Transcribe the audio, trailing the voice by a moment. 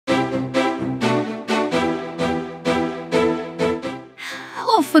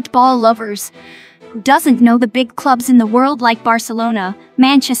football lovers. Who doesn't know the big clubs in the world like Barcelona,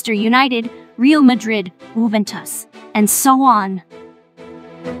 Manchester United, Real Madrid, Juventus, and so on?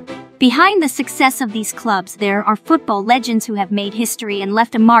 Behind the success of these clubs, there are football legends who have made history and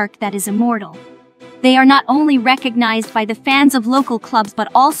left a mark that is immortal. They are not only recognized by the fans of local clubs but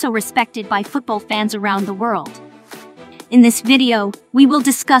also respected by football fans around the world. In this video, we will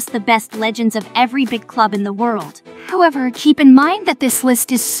discuss the best legends of every big club in the world. However, keep in mind that this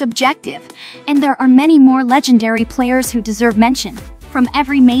list is subjective, and there are many more legendary players who deserve mention, From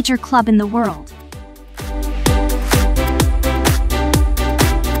every major club in the world.